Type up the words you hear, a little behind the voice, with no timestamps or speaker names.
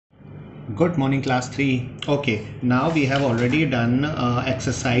Good morning class 3. Okay, now we have already done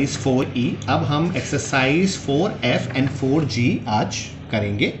exercise 4E. अब हम exercise 4F and 4G आज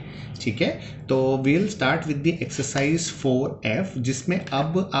करेंगे, ठीक है। तो we'll start with the exercise 4F, जिसमें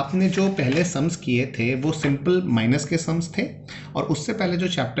अब आपने जो पहले सम्स किए थे वो सिंपल माइनस के सम्स थे और उससे पहले जो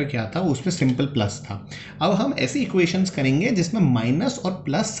चैप्टर किया था उसमें सिंपल प्लस था। अब हम ऐसी इक्वेशंस करेंगे जिसमें माइनस और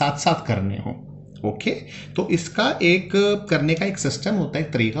प्लस साथ साथ करने हों। ओके तो इसका एक करने का एक सिस्टम होता है,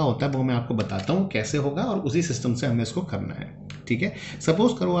 एक तरीका होता है, वो मैं आपको बताता हूँ कैसे होगा और उसी सिस्टम से हमें इसको करना है, ठीक है।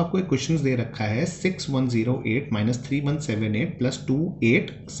 सपोज करो आपको एक क्वेश्चन दे रखा है 6108 माइनस 3178 प्लस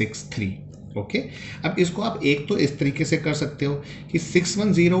 2863। ओके अब इसको आप एक तो इस तरीके से कर सकते हो कि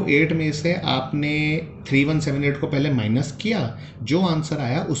 6108 में से आपने 3178 को पहले माइनस किया, जो आंसर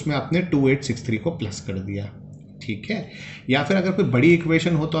आया उसमें आपने 2863 को प्लस कर दिया, ठीक है। या फिर अगर कोई बड़ी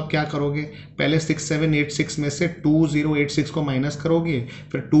इक्वेशन हो तो आप क्या करोगे, पहले 6786 में से 2086 को माइनस करोगे,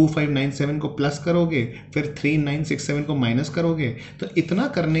 फिर 2597 को प्लस करोगे, फिर 3967 को माइनस करोगे। तो इतना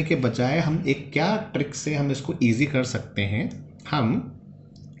करने के बजाय हम एक क्या ट्रिक से हम इसको इजी कर सकते हैं,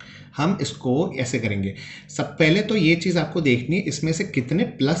 हम इसको ऐसे करेंगे। सब पहले तो ये चीज़ आपको देखनी है इसमें से कितने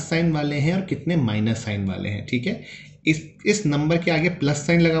प्लस साइन वाले हैं और कितने माइनस साइन वाले हैं, ठीक है। इस नंबर के आगे प्लस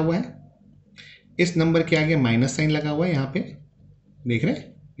साइन लगा हुआ है, इस नंबर के आगे माइनस साइन लगा हुआ है, यहाँ पे देख रहे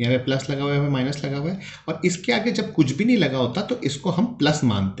हैं, यहाँ पे प्लस लगा हुआ है, यहाँ पे माइनस लगा हुआ है, और इसके आगे जब कुछ भी नहीं लगा होता तो इसको हम प्लस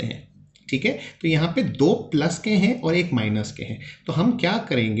मानते हैं, ठीक है। तो यहाँ पे दो प्लस के हैं और एक माइनस के हैं, तो हम क्या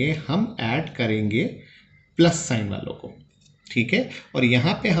करेंगे, हम ऐड करेंगे प्लस साइन वालों को, ठीक है, और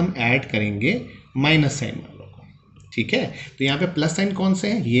यहाँ पे हम ऐड करेंगे माइनस साइन वालों को, ठीक है। तो यहाँ पे प्लस साइन कौन से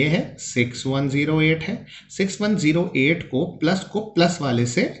हैं, ये है 6108 है, 6108 को प्लस वाले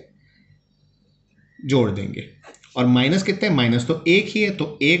से जोड़ देंगे, और माइनस कितने, माइनस तो एक ही है,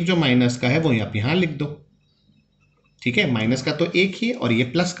 तो एक जो माइनस का है वो आप यहाँ लिख दो, ठीक है। माइनस का तो एक ही है और ये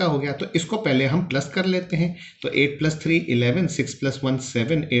प्लस का हो गया, तो इसको पहले हम प्लस कर लेते हैं। तो 8 + 3 11, 6 + 1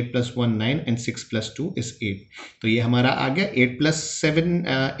 7, 8 + 1 9 एंड 6 + 2 is 8। तो ये हमारा आ गया 8 + 7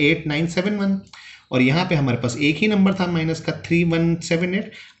 8971, और यहाँ पे हमारे पास एक ही नंबर था माइनस का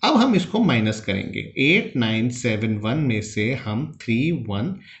 3178। अब हम इसको माइनस करेंगे, 8971 में से हम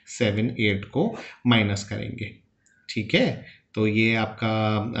 3178 को माइनस करेंगे, ठीक है। तो ये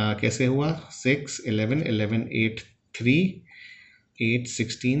आपका कैसे हुआ, 6 11 11 8 3 8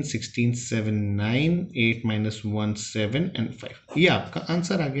 16 16 7 9 8 - 1 7 एंड 5। ये आपका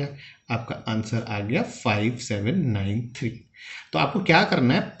आंसर आ गया, आपका आंसर आ गया 5793। तो आपको क्या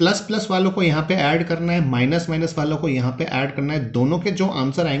करना है, प्लस प्लस वालों को यहाँ पे ऐड करना है, माइनस माइनस वालों को यहाँ पे ऐड करना है, दोनों के जो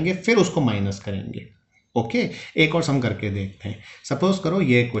आंसर आएंगे फिर उसको माइनस करेंगे। ओके एक और सम करके देखते हैं। सपोज करो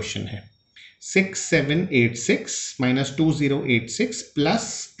ये क्वेश्चन है 6786 माइनस 2086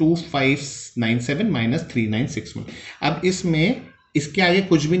 प्लस 2597 माइनस 3961। अब इसमें इसके आगे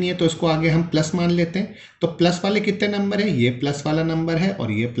कुछ भी नहीं है तो इसको आगे हम प्लस मान लेते हैं। तो प्लस वाले कितने नंबर है, ये प्लस वाला नंबर है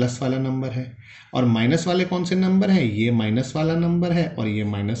और ये प्लस वाला नंबर है, और माइनस वाले कौन से नंबर है, ये माइनस वाला नंबर है और ये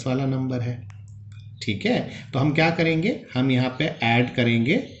माइनस वाला नंबर है, ठीक है। तो हम क्या करेंगे, हम यहाँ पे ऐड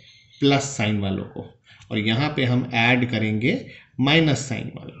करेंगे प्लस साइन वालों को, और यहाँ पे हम ऐड करेंगे माइनस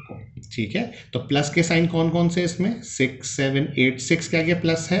साइन वालों को, ठीक है। तो प्लस के साइन कौन कौन से इसमें, 6786 के आगे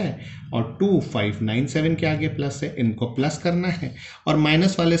प्लस है और 2597 के आगे प्लस है, इनको प्लस करना है, और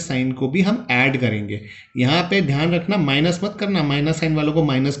माइनस वाले साइन को भी हम ऐड करेंगे। यहाँ पे ध्यान रखना माइनस मत करना, माइनस साइन वालों को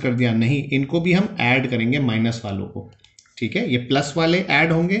माइनस कर दिया, नहीं, इनको भी हम ऐड करेंगे माइनस वालों को, ठीक है। ये प्लस वाले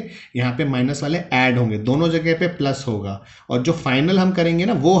ऐड होंगे, यहाँ पे माइनस वाले ऐड होंगे, दोनों जगह पे प्लस होगा, और जो फाइनल हम करेंगे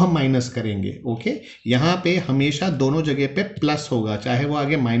ना वो हम माइनस करेंगे। ओके यहाँ पे हमेशा दोनों जगह पे प्लस होगा, चाहे वो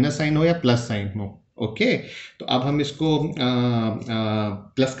आगे माइनस साइन हो या प्लस साइन हो। ओके तो अब हम इसको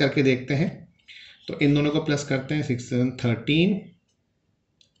प्लस करके देखते हैं। तो इन दोनों को प्लस करते हैं, 6 7 13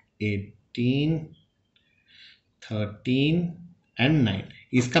 18 13 एंड 9,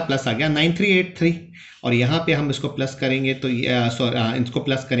 इसका प्लस आ गया 9383, और यहाँ पे हम इसको प्लस करेंगे तो इसको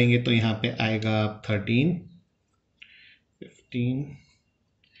प्लस करेंगे तो यहाँ पे आएगा 13 15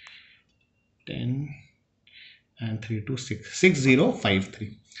 10 एंड 3 2 6 6053।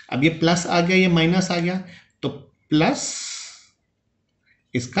 अब ये प्लस आ गया, ये माइनस आ गया, तो प्लस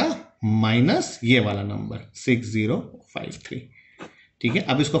इसका माइनस ये वाला नंबर 6053, ठीक है।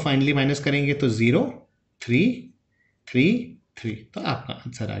 अब इसको फाइनली माइनस करेंगे तो 0 3 3 3, तो आपका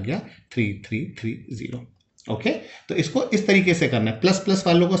आंसर आ गया 3330। ओके तो इसको इस तरीके से करना है, प्लस प्लस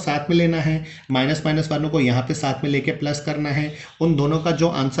वालों को साथ में लेना है, माइनस माइनस वालों को यहाँ पे साथ में लेके प्लस करना है, उन दोनों का जो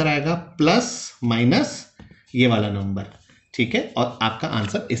आंसर आएगा प्लस माइनस ये वाला नंबर, ठीक है, और आपका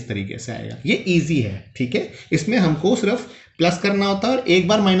आंसर इस तरीके से आएगा। ये इजी है, ठीक है, इसमें हमको सिर्फ प्लस करना होता है और एक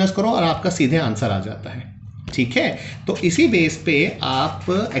बार माइनस करो और आपका सीधे आंसर आ जाता है। ठीक है, तो इसी बेस पे आप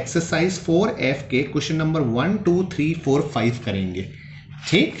एक्सरसाइज 4F के क्वेश्चन नंबर 1 2 3 4 5 करेंगे।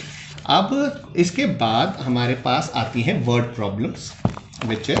 ठीक, अब इसके बाद हमारे पास आती है word problems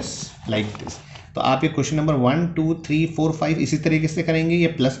which is like this. तो आप ये क्वेश्चन नंबर 1 2 3 4 5 इसी तरीके से करेंगे, ये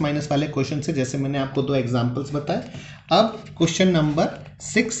प्लस माइनस वाले क्वेश्चन से, जैसे मैंने आपको दो एग्जांपल्स बताए। अब क्वेश्चन नंबर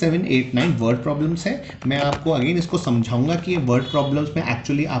 6 7 8 9 वर्ड प्रॉब्लम्स है। मैं आपको अगेन इसको समझाऊंगा कि ये वर्ड प्रॉब्लम्स में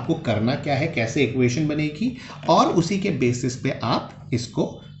एक्चुअली आपको करना क्या है, कैसे इक्वेशन बनेगी, और उसी के बेसिस पे आप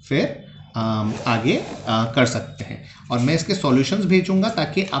इसको फिर आगे कर सकते हैं। और मैं इसके सॉल्यूशंस भेजूंगा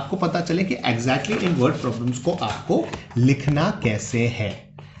ताकि आपको पता चले कि एग्जैक्टली इन वर्ड प्रॉब्लम्स को आपको लिखना कैसे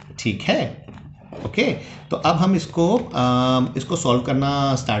है। ठीक है, ओके, तो अब हम इसको सॉल्व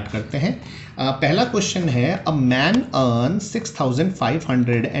करना स्टार्ट करते हैं। पहला क्वेश्चन है, a man earn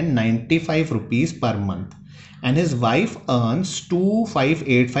 6,595 rupees per month and his wife earns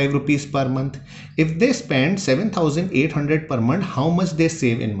 2,585 rupees per month. If they spend 7,800 per month, how much they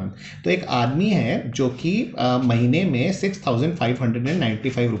save in month? तो एक आदमी है जो कि महीने में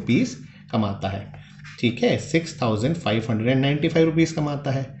 6,595 रुपीस कमाता है। ठीक है, 6,595 रुपीस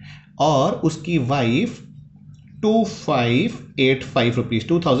कमाता है, और उसकी वाइफ 2,585 रुपीज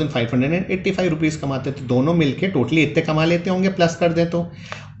 2,585 रुपीज कमाते हैं। तो दोनों मिलके टोटली इतने कमा लेते होंगे, प्लस कर दें तो,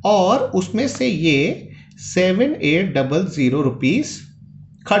 और उसमें से ये 7,800 रुपीज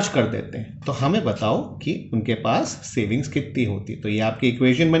खर्च कर देते हैं। तो हमें बताओ कि उनके पास सेविंग्स कितनी होती है। तो ये आपकी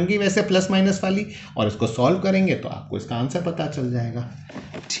इक्वेशन बन गई वैसे प्लस माइनस वाली, और इसको सॉल्व करेंगे तो आपको इसका आंसर पता चल जाएगा।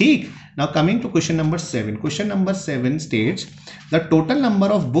 ठीक, now coming to question number 7। Question number 7 states the total number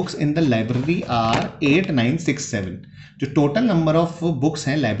of books in the library are 8967। जो टोटल नंबर ऑफ बुक्स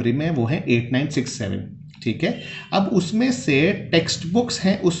हैं लाइब्रेरी में वो है 8967। ठीक है, अब उसमें से टेक्स्ट बुक्स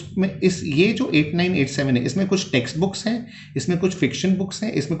हैं, उसमें ये जो 8987 है, इसमें कुछ टेक्स्ट बुक्स हैं, इसमें कुछ फिक्शन बुक्स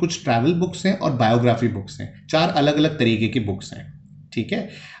हैं, इसमें कुछ ट्रैवल बुक्स हैं और बायोग्राफी बुक्स हैं। 4 अलग अलग तरीके की बुक्स हैं। ठीक है,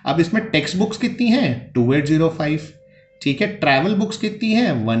 अब इसमें टेक्स्ट बुक्स कितनी हैं? 2805। ठीक है, ट्रैवल बुक्स कितनी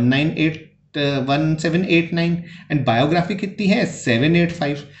हैं? 1789, एंड बायोग्राफी कितनी है?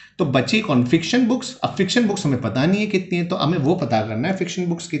 785। तो बची कौन? Fiction books. अब फिक्शन बुक्स हमें पता नहीं है कितनी है, तो हमें वो पता करना है फिक्शन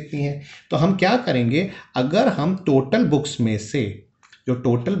बुक्स कितनी है। तो हम क्या करेंगे, अगर हम टोटल बुक्स में से, जो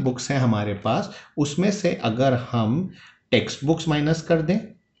टोटल बुक्स हैं हमारे पास, उसमें से अगर हम टेक्स्ट बुक्स माइनस कर दें,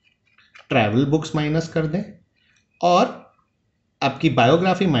 ट्रैवल बुक्स माइनस कर दें और आपकी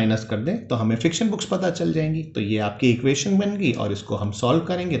बायोग्राफी माइनस कर दें, तो हमें फिक्शन बुक्स पता चल जाएंगी। तो ये आपकी इक्वेशन बन गई, और इसको हम सॉल्व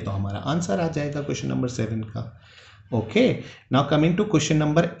करेंगे तो हमारा आंसर आ जाएगा क्वेश्चन नंबर 7 का। Okay, now coming to question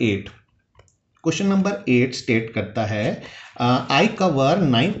number 8। Question number 8 state करता है, I cover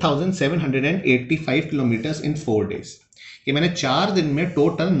 9,785 kilometres in 4 days। कि मैंने 4 दिन में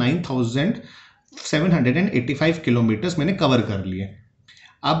टोटल 9,785 किलोमीटर्स मैंने कवर कर लिए।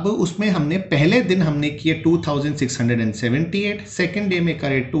 अब उसमें हमने पहले दिन हमने किए 2,678, सेकेंड डे में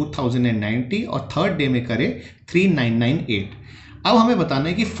करे 2,090 और थर्ड डे में करे 3,998। अब हमें बताना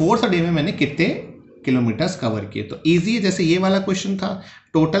है कि फोर्थ डे में मैंने कितने किलोमीटर्स कवर किए। तो इजी है, जैसे ये वाला क्वेश्चन था,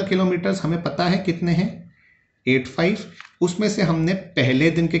 टोटल किलोमीटर्स हमें पता है कितने हैं, 85। उसमें से हमने पहले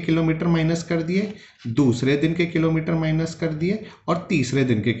दिन के किलोमीटर माइनस कर दिए, दूसरे दिन के किलोमीटर माइनस कर दिए और तीसरे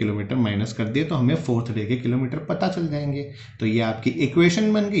दिन के किलोमीटर माइनस कर दिए, तो हमें फोर्थ डे के किलोमीटर पता चल जाएंगे। तो ये आपकी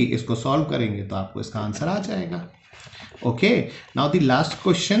इक्वेशन बन गई, इसको सॉल्व करेंगे तो आपको इसका आंसर आ जाएगा। Okay, now the last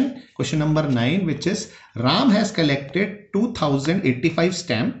question, question number 9, which is Ram has collected 2085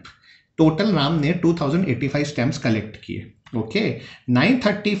 stamp. Total Ram ने 2085 स्टैम्प्स कलेक्ट किए। ओके,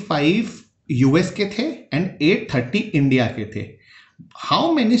 935 यूएस के थे एंड 830 इंडिया के थे।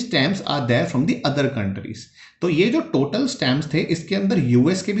 How many stamps are there from the other countries. तो ये जो टोटल स्टैम्प्स थे, इसके अंदर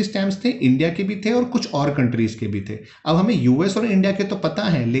यूएस के भी स्टैम्प्स थे, इंडिया के भी थे और कुछ और कंट्रीज के भी थे। अब हमें यूएस और इंडिया के तो पता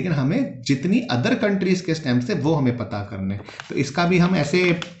है, लेकिन हमें जितनी अदर कंट्रीज के स्टैम्प्स थे वो हमें पता करने। तो इसका भी हम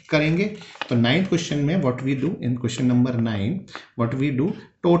ऐसे करेंगे। तो 9th क्वेश्चन में what we do in question number 9, what we do,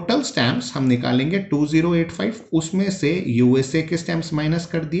 total stamps हम निकालेंगे 2085, उसमें से यूएसए के स्टैम्प्स माइनस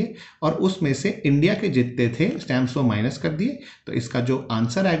कर दिए और उसमें से इंडिया के जितने थे स्टैम्प्स वो माइनस कर दिए। तो इसका जो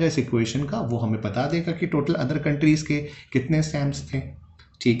आंसर आएगा इस इक्वेशन का वो हमें बता देगा कि टोटल अदर कंट्रीज के कितने स्टैम्प्स थे।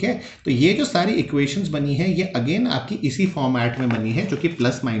 ठीक है, तो ये जो सारी इक्वेशंस बनी है ये अगेन आपकी इसी फॉर्मेट में बनी है जो कि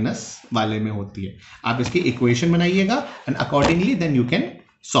प्लस माइनस वाले में होती है। आप इसकी इक्वेशन बनाइएगा and accordingly then you can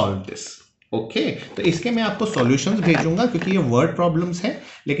solve this. Okay, तो इसके मैं आपको सॉल्यूशंस भेजूंगा क्योंकि ये वर्ड प्रॉब्लम्स है,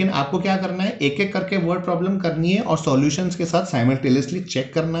 लेकिन आपको क्या करना है, एक एक करके वर्ड प्रॉब्लम करनी है और सॉल्यूशंस के साथ साइमल्टेनियसली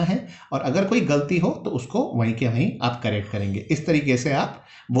चेक करना है, और अगर कोई गलती हो तो उसको वहीं के वहीं आप करेक्ट करेंगे। इस तरीके से आप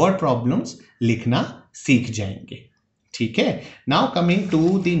वर्ड प्रॉब्लम्स लिखना सीख जाएंगे। ठीक है, now coming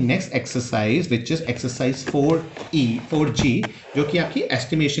to the next exercise which is exercise 4G, जो कि आपकी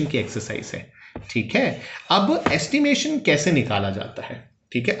एस्टिमेशन की एक्सरसाइज है। ठीक है। अब एस्टिमेशन कैसे निकाला जाता है,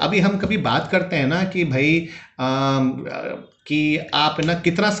 ठीक है। अभी हम कभी बात करते हैं ना कि भाई कि आप ना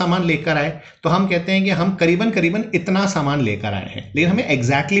कितना सामान लेकर आए, तो हम कहते हैं कि हम करीबन करीबन इतना सामान लेकर आए हैं, लेकिन हमें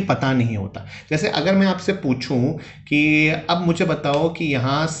एग्जैक्टली पता नहीं होता। जैसे अगर मैं आपसे पूछूं कि अब मुझे बताओ कि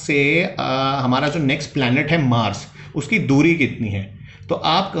यहाँ से हमारा जो नेक्स्ट प्लैनेट है मार्स, उसकी दूरी कितनी है, तो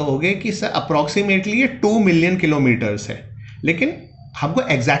आप कहोगे कि सर अप्रॉक्सीमेटली ये 2 मिलियन किलोमीटर्स है, लेकिन हमको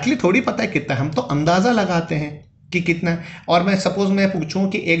एग्जैक्टली थोड़ी पता है कितना, हम तो अंदाजा लगाते हैं कि कितना। और मैं सपोज मैं पूछूं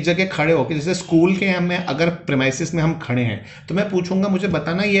कि एक जगह खड़े होकर, जैसे स्कूल के में अगर प्रेमाइसिस में हम खड़े हैं, तो मैं पूछूंगा मुझे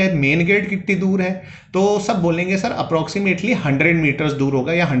बताना ये मेन गेट कितनी दूर है, तो सब बोलेंगे सर अप्रॉक्सीमेटली 100 मीटर्स दूर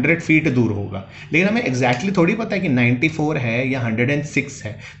होगा या 100 फीट दूर होगा, लेकिन हमें एग्जैक्टली थोड़ी पता है कि 94 है या 106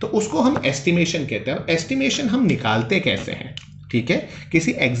 है। तो उसको हम एस्टिमेशन कहते हैं। एस्टिमेशन हम निकालते कैसे हैं, ठीक है,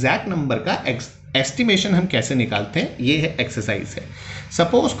 किसी एग्जैक्ट नंबर का एस्टिमेशन हम कैसे निकालते हैं, ये है एक्सरसाइज है।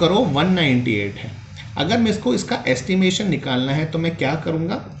 सपोज करो 198 है, अगर मैं इसका एस्टिमेशन निकालना है तो मैं क्या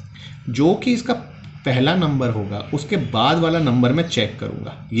करूंगा, जो कि इसका पहला नंबर होगा उसके बाद वाला नंबर मैं चेक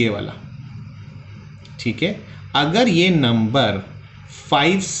करूंगा, ये वाला, ठीक है। अगर ये नंबर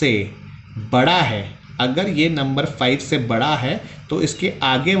 5 से बड़ा है, अगर ये नंबर 5 से बड़ा है तो इसके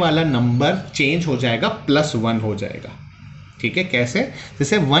आगे वाला नंबर चेंज हो जाएगा, +1 हो जाएगा, ठीक है। कैसे,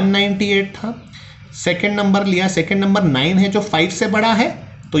 जैसे 198 था, सेकंड नंबर लिया, सेकंड नंबर 9 है जो 5 से बड़ा है,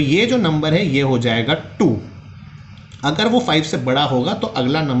 तो ये जो नंबर है ये हो जाएगा 2। अगर वो 5 से बड़ा होगा तो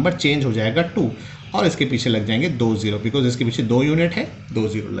अगला नंबर चेंज हो जाएगा 2, और इसके पीछे लग जाएंगे 2 0, बिकॉज इसके पीछे 2 यूनिट है, 2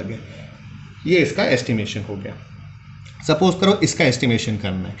 0 लगे। ये इसका एस्टिमेशन हो गया। सपोज करो इसका एस्टिमेशन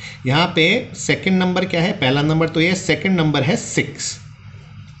करना है, यहाँ पे सेकंड नंबर क्या है, पहला नंबर तो ये, सेकंड नंबर है 6,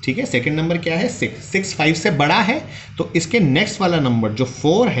 ठीक है। सेकंड नंबर क्या है 6 5 से बड़ा है, तो इसके नेक्स्ट वाला नंबर जो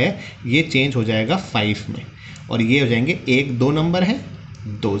 4 है ये चेंज हो जाएगा 5 में, और ये हो जाएंगे 1 2 नंबर है,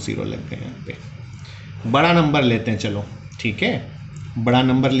 2 0 लग गए यहाँ पे। बड़ा नंबर लेते हैं चलो, ठीक है, बड़ा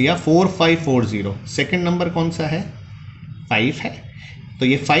नंबर लिया 4540, सेकंड नंबर कौन सा है, 5 है, तो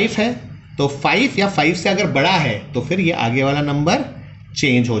ये 5 है, तो 5 या 5 से अगर बड़ा है तो फिर ये आगे वाला नंबर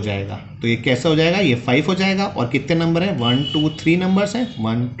चेंज हो जाएगा, तो ये कैसा हो जाएगा, ये 5 हो जाएगा, और कितने नंबर हैं, 1 2 3 नंबर्स हैं,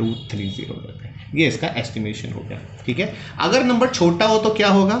 1 2 3 0 लग गए। ये इसका एस्टिमेशन हो गया, ठीक है। अगर नंबर छोटा हो तो क्या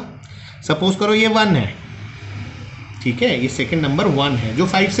होगा, सपोज करो ये 1 है, ठीक है, ये सेकंड नंबर 1 है जो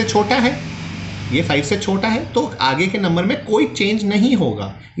 5 से छोटा है, ये 5 से छोटा है, तो आगे के नंबर में कोई चेंज नहीं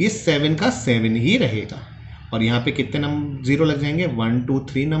होगा, ये 7 का 7 ही रहेगा, और यहाँ पे कितने नंबर 0 लग जाएंगे, 1 2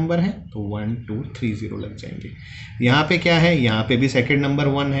 3 नंबर है, तो 1 2 3 0 लग जाएंगे। यहाँ पे क्या है, यहाँ पे भी सेकंड नंबर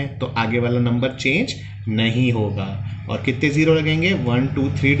 1 है, तो आगे वाला नंबर चेंज नहीं होगा, और कितने 0 लगेंगे, 1 2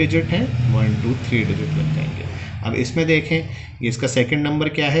 3 डिजिट है, 1 2 3 डिजिट लग जाएंगे। अब इसमें देखें, ये इसका सेकंड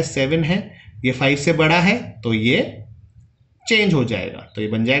नंबर क्या है, 7 है, ये 5 से बड़ा है, तो ये चेंज हो जाएगा, तो ये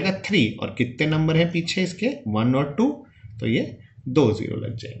बन जाएगा 3, और कितने नंबर हैं पीछे इसके, 1 और 2, तो ये 2 0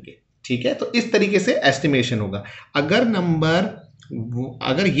 लग जाएंगे, ठीक है। तो इस तरीके से एस्टिमेशन होगा। अगर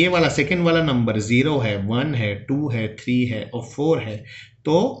ये वाला सेकंड वाला नंबर 0 है, 1 है, 2 है, 3 है और 4 है,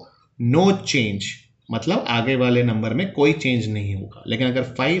 तो नो चेंज, मतलब आगे वाले नंबर में कोई चेंज नहीं होगा। लेकिन अगर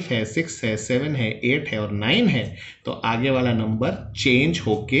 5 है, 6 है, 7 है, 8 है और 9 है, तो आगे वाला नंबर चेंज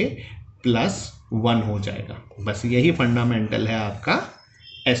होके +1 हो जाएगा। बस यही फंडामेंटल है आपका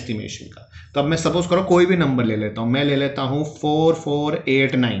एस्टिमेशन का। तो अब मैं सपोज करो कोई भी नंबर ले लेता हूं, मैं ले लेता हूं 4 4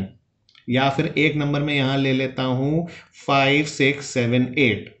 8 9, या फिर एक नंबर में यहां ले लेता हूं 5 6 7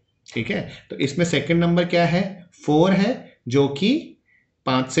 8, ठीक है। तो इसमें सेकंड नंबर क्या है, 4 है, जो कि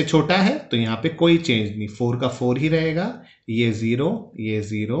 5 से छोटा है, तो यहाँ पे कोई चेंज नहीं, 4 का 4 ही रहेगा, ये 0 ये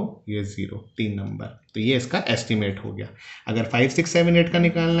 0 ये 0, 3 नंबर, तो ये इसका एस्टिमेट हो गया। अगर 5 6 7 8 का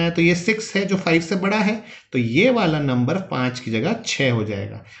निकालना है, तो ये 6 है जो 5 से बड़ा है, तो ये वाला नंबर 5 की जगह 6 हो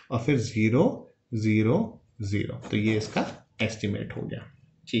जाएगा, और फिर 0 0 0, तो ये इसका एस्टिमेट हो गया,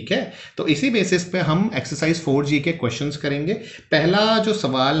 ठीक है। तो इसी बेसिस पे हम एक्सरसाइज 4G के क्वेश्चंस करेंगे। पहला जो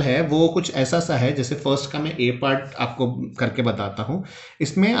सवाल है वो कुछ ऐसा सा है, जैसे फर्स्ट का मैं ए पार्ट आपको करके बताता हूँ।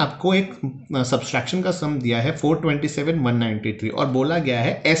 इसमें आपको एक सब्सट्रैक्शन का सम दिया है 427 193, और बोला गया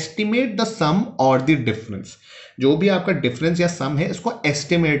है एस्टिमेट द सम और द डिफरेंस। जो भी आपका डिफरेंस या सम है इसको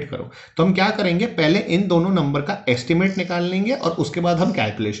एस्टिमेट करो। तो हम क्या करेंगे, पहले इन दोनों नंबर का एस्टिमेट निकाल लेंगे और उसके बाद हम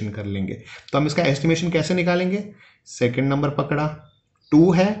कैलकुलेशन कर लेंगे। तो हम इसका एस्टिमेशन कैसे निकालेंगे, सेकेंड नंबर पकड़ा,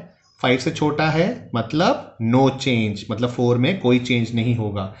 2 है, 5 से छोटा है, मतलब नो चेंज, मतलब 4 में कोई चेंज नहीं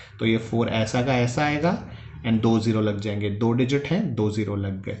होगा, तो ये 4 ऐसा का ऐसा आएगा, एंड 2 0 लग जाएंगे, 2 डिजिट हैं, 2 0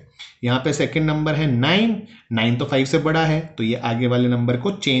 लग गए। यहाँ पे सेकंड नंबर है 9, 9 तो 5 से बड़ा है, तो ये आगे वाले नंबर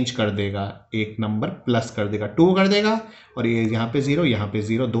को चेंज कर देगा, एक नंबर प्लस कर देगा, 2 कर देगा, और ये यहाँ पे 0 यहाँ पे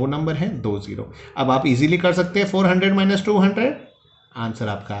 0, 2 नंबर हैं, 2 0। अब आप इजीली कर सकते हैं 400 - 200, आंसर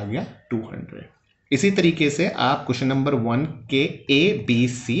आपका आ गया 200। इसी तरीके से आप क्वेश्चन नंबर 1 के ए बी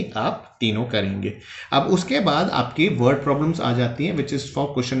सी आप तीनों करेंगे। अब उसके बाद आपकी वर्ड प्रॉब्लम्स आ जाती हैं which is for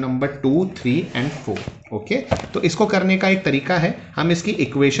question number 2, 3 and 4। Okay, तो इसको करने का एक तरीका है, हम इसकी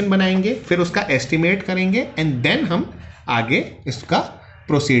इक्वेशन बनाएंगे, फिर उसका एस्टिमेट करेंगे एंड देन हम आगे इसका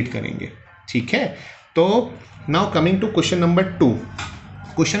प्रोसीड करेंगे। ठीक है, तो now coming to question number 2।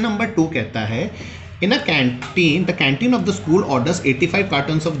 Question number 2 कहता है in a canteen, the canteen of the school orders 85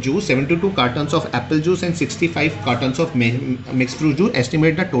 cartons of juice, 72 cartons of apple juice and 65 cartons of mixed fruit juice.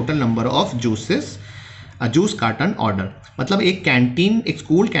 Estimate the total number of juices juice carton order. मतलब एक canteen, एक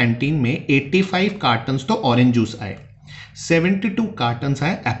school canteen में 85 cottons तो orange juice आए, 72 cottons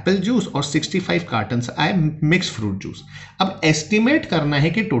आए Apple juice और 65 cottons आए mix fruit juice. अब एस्टिमेट करना है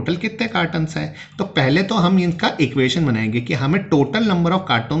कि टोटल कितने कार्टन्स आए। तो पहले तो हम इनका इक्वेशन बनाएंगे कि हमें टोटल नंबर ऑफ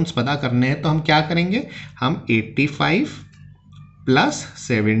कार्टन्स पता करने हैं। तो हम क्या करेंगे, हम 85 प्लस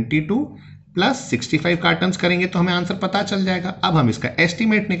 72 प्लस 65 कार्टन्स करेंगे तो हमें आंसर पता चल जाएगा। अब हम इसका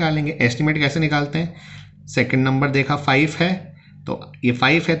एस्टिमेट निकालेंगे। एस्टिमेट कैसे निकालते हैं, सेकंड नंबर देखा 5 है तो ये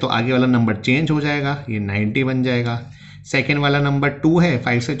 5 है तो आगे वाला नंबर चेंज हो जाएगा, ये 90 बन जाएगा। सेकंड वाला नंबर 2 है,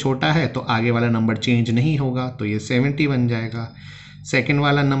 5 से छोटा है तो आगे वाला नंबर चेंज नहीं होगा तो ये 70 बन जाएगा। सेकंड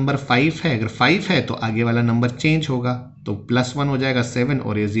वाला नंबर 5 है, अगर 5 है तो आगे वाला नंबर चेंज होगा तो +1 हो जाएगा 7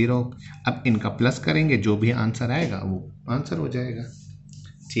 और ये 0। अब इनका प्लस करेंगे, जो भी आंसर आएगा वो आंसर हो जाएगा।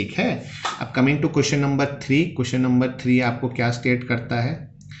 ठीक है, अब coming to question number 3। Question number 3 आपको क्या स्टेट करता है,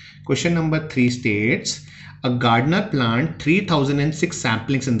 question number 3 states a gardener plant 3006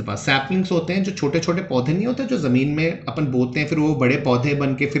 samplings in the past. Samplings होते हैं जो छोटे छोटे पौधे नहीं होते जो ज़मीन में अपन बोते हैं, फिर वो बड़े पौधे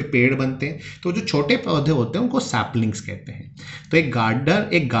बन के फिर पेड़ बनते हैं, तो जो छोटे पौधे होते हैं उनको सैम्पलिंग्स कहते हैं। तो एक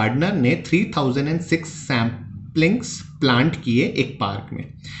गार्डनर ने 3006 सैम्पलिंग्स प्लांट किए एक पार्क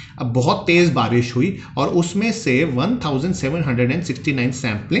में। अब बहुत तेज़ बारिश हुई और उसमें से 1769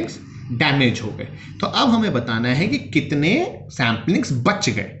 सैम्पलिंग्स डैमेज हो गए। तो अब हमें बताना है कि कितने सैम्पलिंग्स बच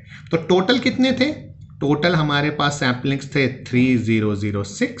गए। तो टोटल कितने थे, टोटल हमारे पास सैम्पलिंग्स थे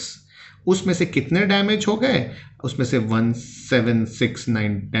 3006, उसमें से कितने डैमेज हो गए, उसमें से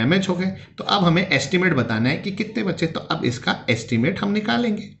 1769 डैमेज हो गए। तो अब हमें एस्टिमेट बताना है कि कितने बचे। तो अब इसका एस्टिमेट हम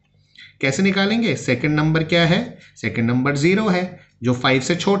निकालेंगे। कैसे निकालेंगे, सेकंड नंबर क्या है, सेकंड नंबर 0 है जो 5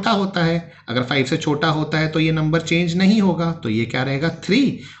 से छोटा होता है। अगर 5 से छोटा होता है तो ये नंबर चेंज नहीं होगा, तो ये क्या रहेगा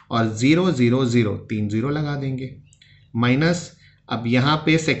 3 और 0 0 0 3 0 लगा देंगे माइनस। अब यहाँ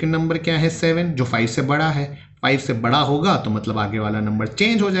पे सेकंड नंबर क्या है 7 जो 5 से बड़ा है। 5 से बड़ा होगा तो मतलब आगे वाला नंबर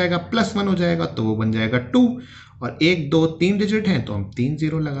चेंज हो जाएगा, +1 हो जाएगा तो वो बन जाएगा 2 और 1 2 3 डिजिट हैं तो हम 3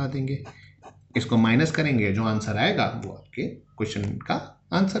 0 लगा देंगे। इसको माइनस करेंगे, जो आंसर आएगा वो आपके क्वेश्चन का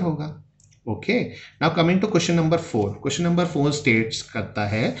आंसर होगा। Okay, now coming to question number 4। Question number 4 states करता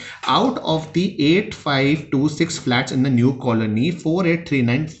है out of the 8526 flats in the new colony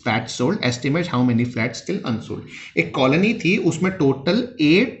 4839 flats sold, estimate how many flats still unsold. एक कॉलोनी थी उसमें टोटल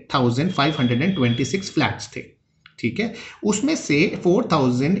 8526 फ्लैट्स थे। ठीक है, उसमें से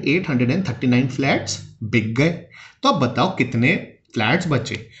 4839 फ्लैट्स बिक गए। तो अब बताओ कितने फ्लैट्स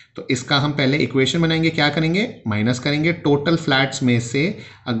बचे। तो इसका हम पहले इक्वेशन बनाएंगे, क्या करेंगे, माइनस करेंगे टोटल फ्लैट्स में से।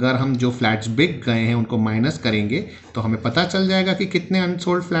 अगर हम जो फ्लैट्स बिक गए हैं उनको माइनस करेंगे तो हमें पता चल जाएगा कि कितने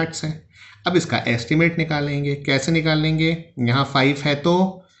अनसोल्ड फ्लैट्स हैं। अब इसका एस्टिमेट निकालेंगे। कैसे निकालेंगे, यहाँ 5 है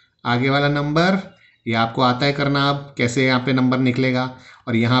तो आगे वाला नंबर, ये आपको आता है करना, अब कैसे यहाँ पे नंबर निकलेगा।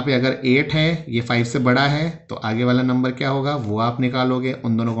 और यहाँ पे अगर 8 है, ये 5 से बड़ा है तो आगे वाला नंबर क्या होगा वो आप निकालोगे,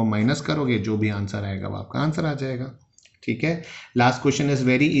 उन दोनों को माइनस करोगे, जो भी आंसर आएगा वो आपका आंसर आ जाएगा। ठीक है, last question is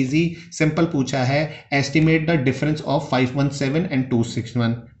very easy, simple पूछा है estimate the difference of 517 and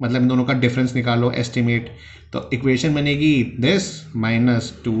 261। मतलब इन दोनों का डिफरेंस निकालो, एस्टिमेट। तो इक्वेशन बनेगी दिस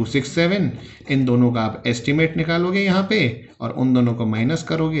माइनस 267, इन दोनों का आप एस्टिमेट निकालोगे यहाँ पे और उन दोनों को माइनस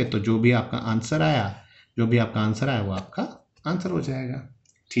करोगे तो जो भी आपका आंसर आया वो आपका आंसर हो जाएगा।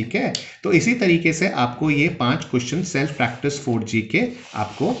 ठीक है, तो इसी तरीके से आपको ये 5 क्वेश्चन सेल्फ प्रैक्टिस 4G के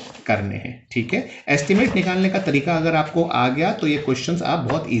आपको करने हैं। ठीक है, एस्टिमेट निकालने का तरीका अगर आपको आ गया तो ये क्वेश्चंस आप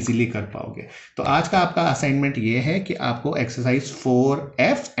बहुत इजीली कर पाओगे। तो आज का आपका असाइनमेंट ये है कि आपको exercise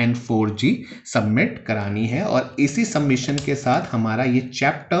 4F and 4G submit करानी है और इसी सबमिशन के साथ हमारा ये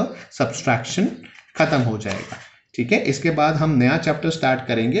चैप्टर सब्सट्रैक्शन खत्म हो जाएगा। ठीक है, इसके बाद हम नया चैप्टर स्टार्ट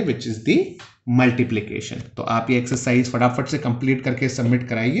करेंगे विच इज दी मल्टीप्लिकेशन। तो आप ये एक्सरसाइज फटाफट से कंप्लीट करके सबमिट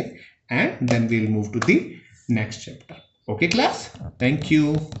कराइए and then we will move to the next chapter. Okay class, thank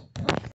you.